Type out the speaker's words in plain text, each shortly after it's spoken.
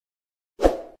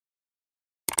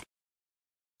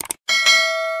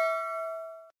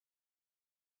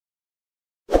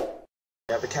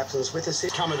The captain's with us here.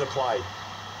 Come into play.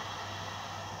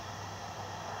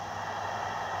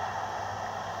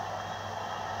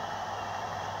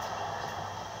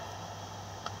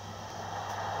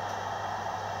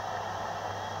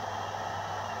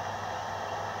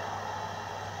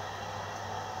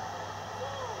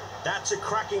 That's a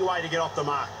cracking way to get off the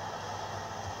mark.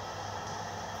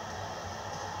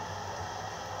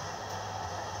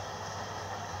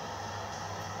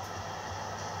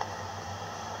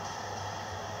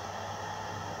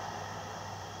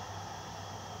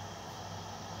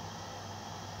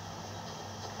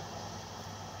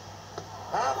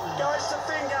 Up goes the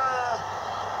finger.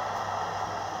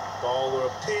 Bowler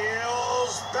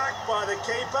appeals, back by the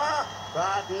keeper,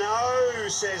 but no,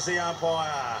 says the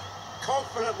umpire.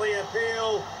 Confidently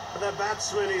appeal, the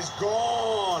batsman is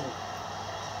gone.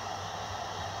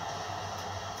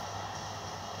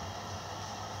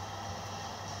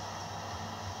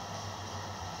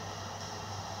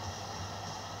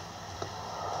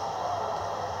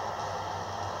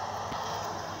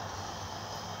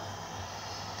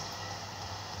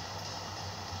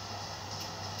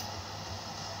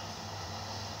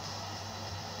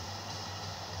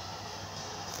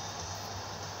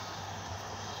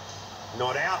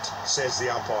 Not out, says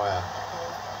the umpire.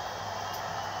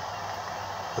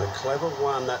 The clever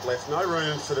one that left no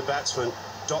room for the batsman.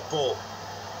 Dot ball.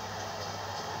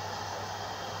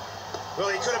 Well,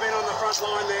 he could have been on the front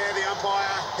line there, the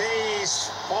umpire. He's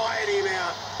fired him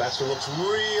out. Batsman looks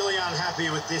really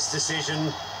unhappy with this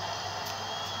decision.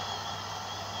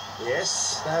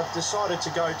 Yes, they've decided to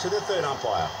go to the third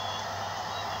umpire.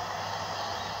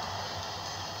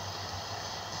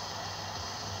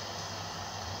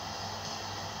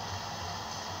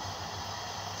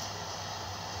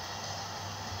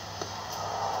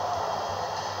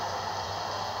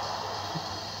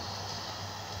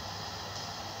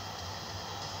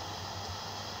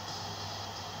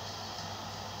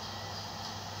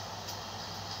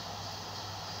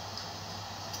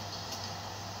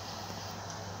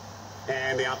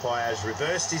 And the umpire has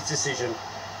reversed his decision.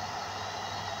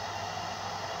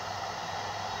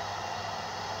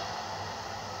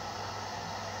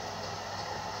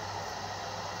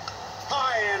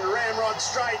 High and ramrod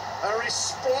straight. A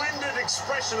resplendent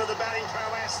expression of the batting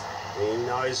prowess. He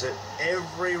knows that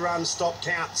every run stop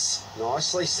counts.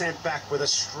 Nicely sent back with a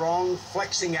strong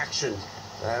flexing action.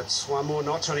 That's one more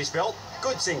notch on his belt.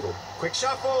 Good single. Quick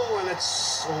shuffle and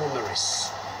it's all on the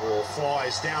wrist. Ball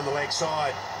flies down the leg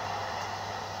side.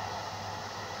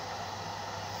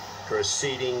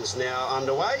 Proceedings now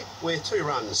underway with 2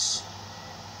 runs.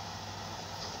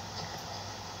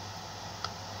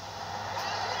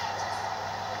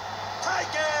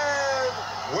 Taken!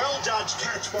 Well judged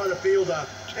catch by the fielder,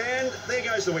 and there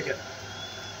goes the wicket.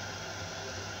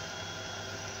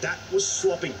 That was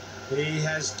sloppy. He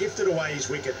has gifted away his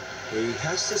wicket. He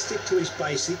has to stick to his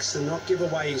basics and not give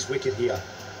away his wicket here.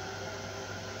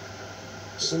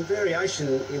 Some variation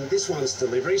in this one's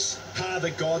deliveries. Are the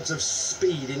gods of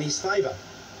speed in his favour?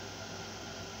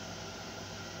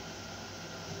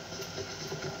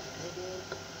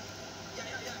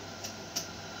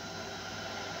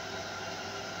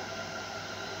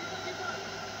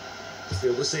 The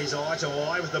fielder sees eye to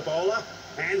eye with the bowler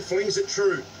and flings it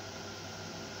true.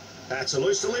 That's a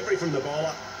loose delivery from the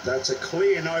bowler. That's a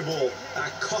clear no ball. A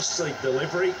costly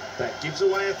delivery that gives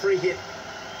away a free hit.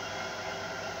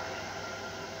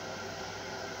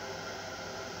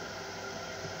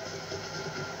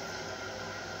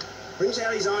 Brings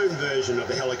out his own version of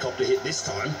the helicopter hit this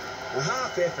time. A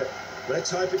half effort.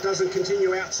 Let's hope it doesn't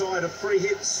continue outside of free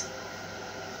hits.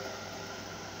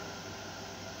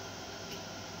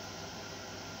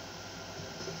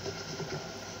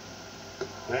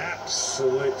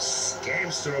 Absolute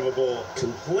scamster of a ball.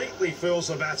 Completely fools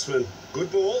the batsman.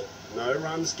 Good ball. No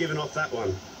runs given off that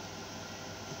one.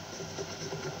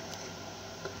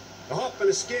 A hop and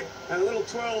a skip and a little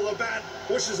twirl of the bat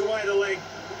pushes away the leg.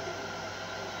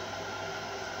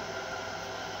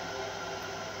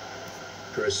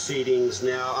 Proceedings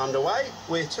now underway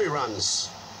with 2 runs.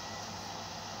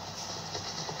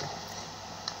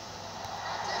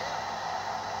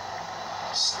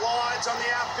 Slides on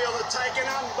the outfielder, take an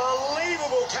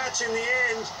unbelievable catch in the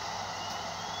end.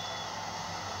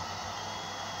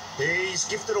 He's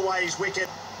gifted away his wicket.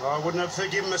 I wouldn't have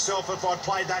forgiven myself if I'd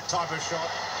played that type of shot.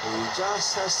 He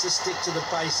just has to stick to the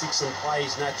basics and play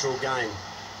his natural game.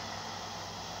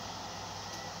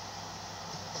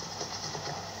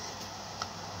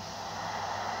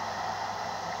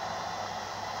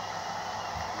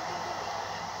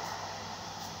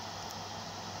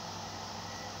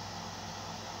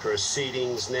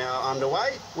 Proceedings now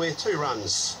underway with 2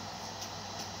 runs.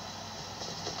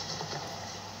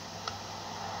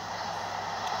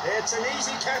 It's an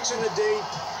easy catch in the deep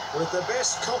with the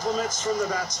best compliments from the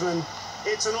batsman.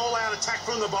 It's an all-out attack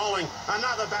from the bowling.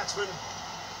 Another batsman.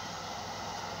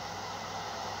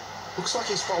 Looks like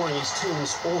he's following his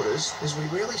team's orders, as we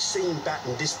rarely see him bat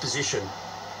in this position.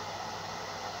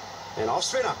 And off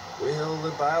spinner. Will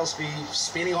the bails be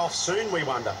spinning off soon, we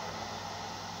wonder?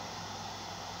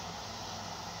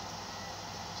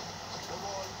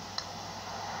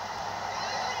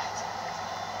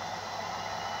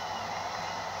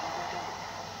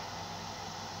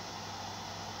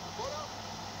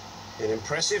 An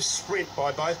impressive sprint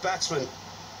by both batsmen.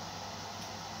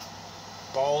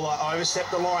 Bowler overstepped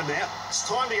the line now. It's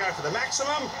time to go for the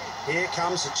maximum. Here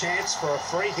comes a chance for a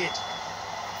free hit.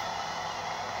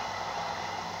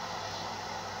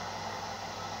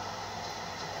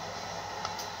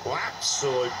 Oh,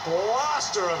 absolute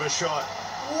blaster of a shot.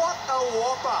 What a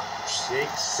whopper.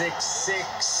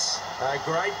 6-6-6. A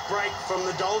great break from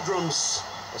the doldrums.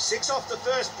 A 6 off the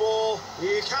first ball.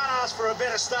 You can't ask for a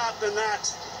better start than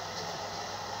that.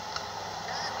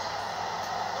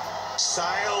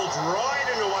 Sailed right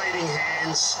into waiting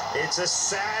hands. It's a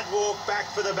sad walk back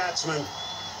for the batsman.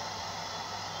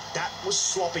 That was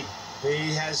sloppy.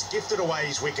 He has gifted away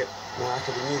his wicket. Mark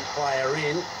of a new player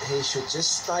in. He should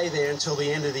just stay there until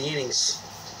the end of the innings.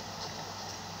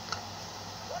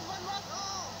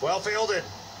 Well fielded.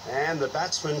 And the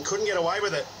batsman couldn't get away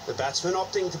with it. The batsman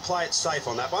opting to play it safe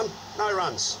on that one. No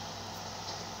runs.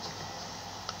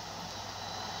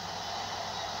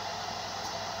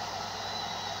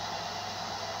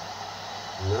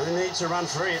 No need to run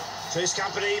free it. Two's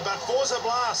company, but four's a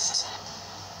blast.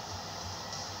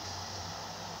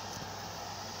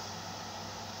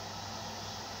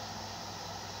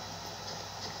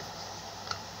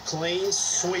 Clean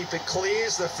sweep. It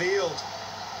clears the field.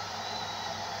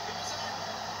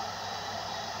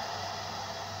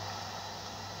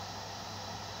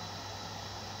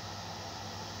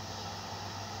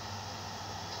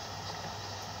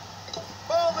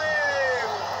 Bowled him.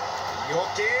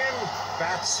 Yorked in.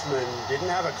 Batsman didn't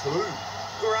have a clue.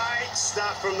 Great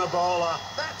stuff from the bowler.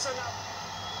 That's enough.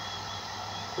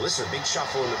 Well, this is a big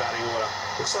shuffle in the batting order.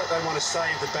 Looks like they want to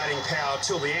save the batting power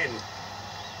till the end.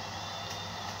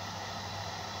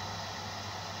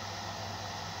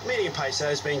 Medium pacer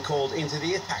has been called into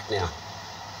the attack now.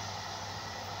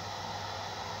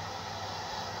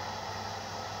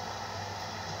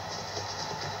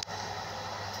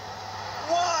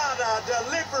 What a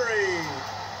delivery!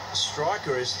 The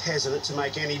striker is hesitant to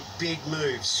make any big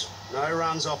moves. No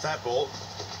runs off that ball.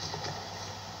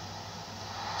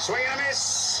 Swing and a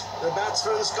miss. The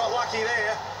batsman's got lucky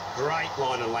there. Great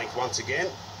line and length once again.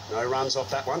 No runs off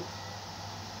that one.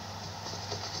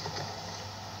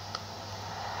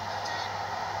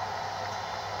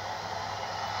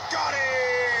 Got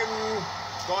him!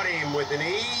 Got him with an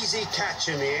easy catch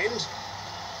in the end.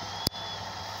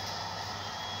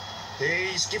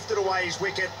 He's gifted away his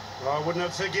wicket. I wouldn't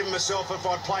have forgiven myself if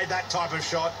I'd played that type of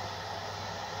shot.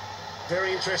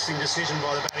 Very interesting decision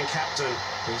by the batting captain.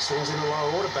 He sends in a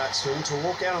low order batsman to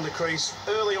walk out on the crease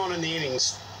early on in the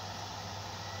innings.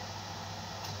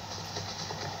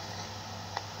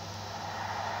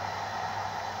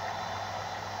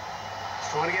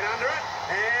 Trying to get under it,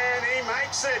 and he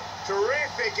makes it.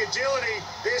 Terrific agility.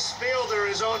 This fielder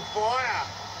is on fire.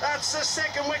 That's the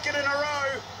second wicket in a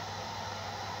row.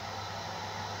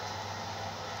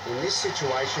 In this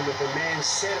situation, with the man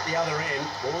set at the other end,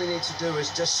 all he needs to do is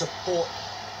just support.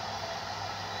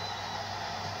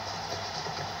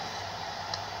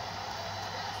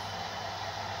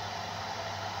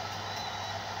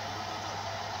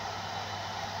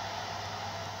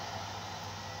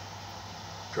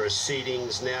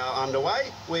 Proceedings now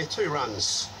underway with 2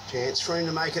 runs. Chance for him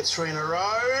to make it 3 in a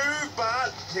row,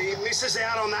 but he misses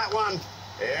out on that one.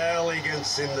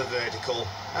 Elegance in the vertical.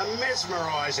 A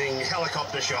mesmerising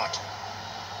helicopter shot.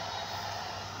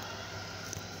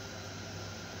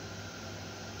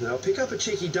 Now pick up a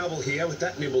cheeky double here with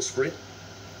that nibble sprint.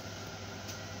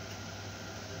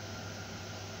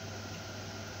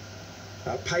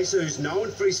 A pacer who's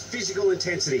known for his physical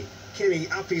intensity. Can he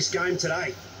up his game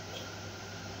today?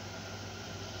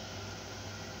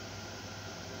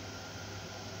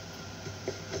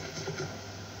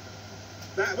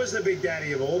 That was the big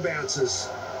daddy of all bouncers.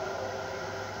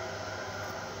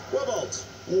 Wobbled.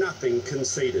 Nothing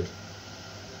conceded.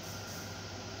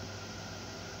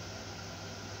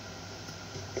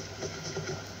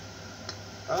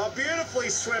 Oh, beautifully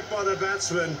swept by the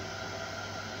batsman.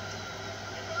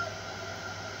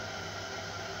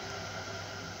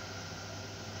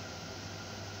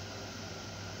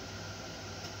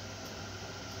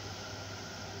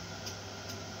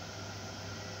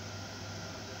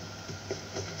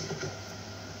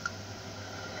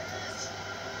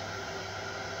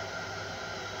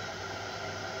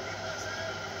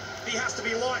 he has to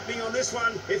be lightning on this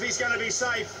one if he's going to be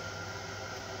safe.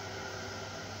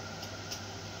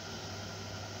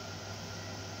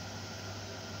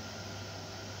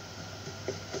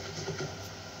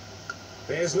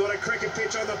 There's not a cricket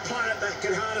pitch on the planet that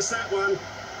can harness that one.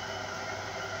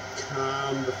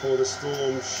 Calm before the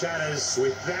storm shatters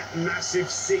with that massive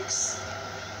six.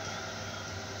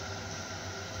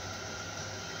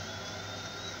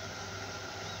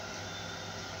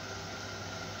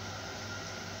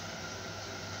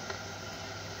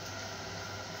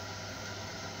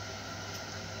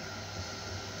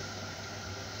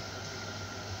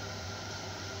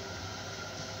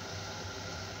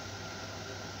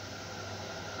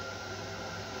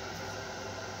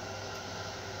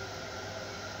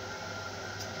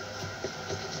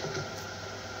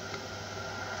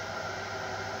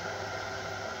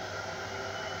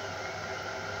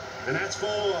 And that's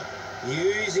four.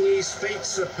 Using his feet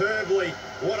superbly.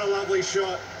 What a lovely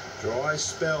shot. Dry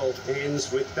spell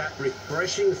ends with that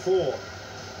refreshing four.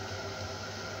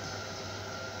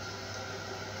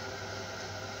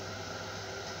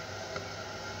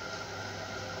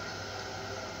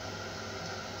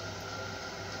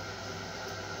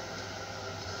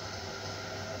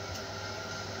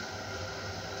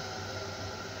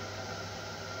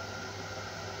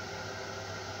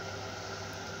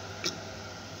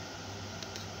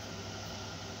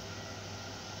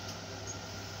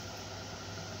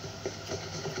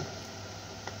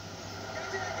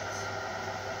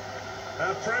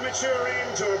 A premature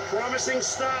end to a promising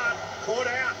start. Caught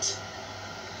out.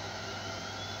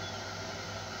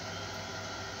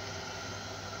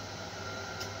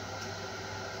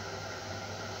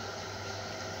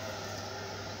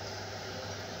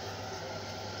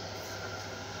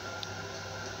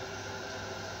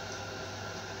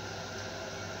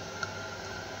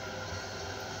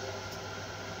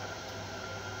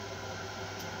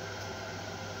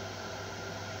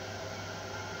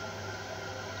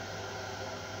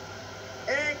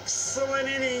 Excellent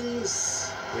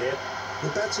innings. Yep, the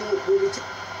batsman will be time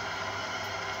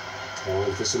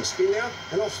for some spin now.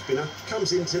 An off spinner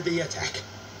comes into the attack.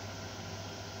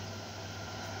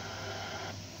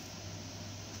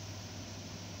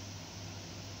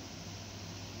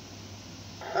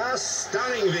 A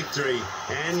stunning victory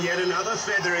and yet another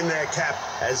feather in their cap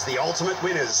as the ultimate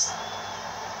winners.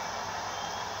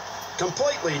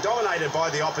 Completely dominated by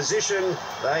the opposition,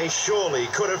 they surely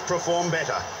could have performed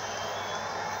better.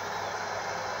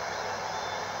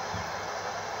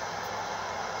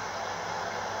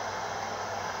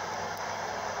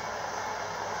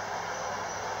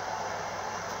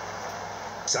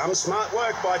 Some smart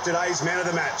work by today's man of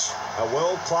the match. A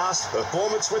world-class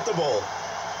performance with the ball.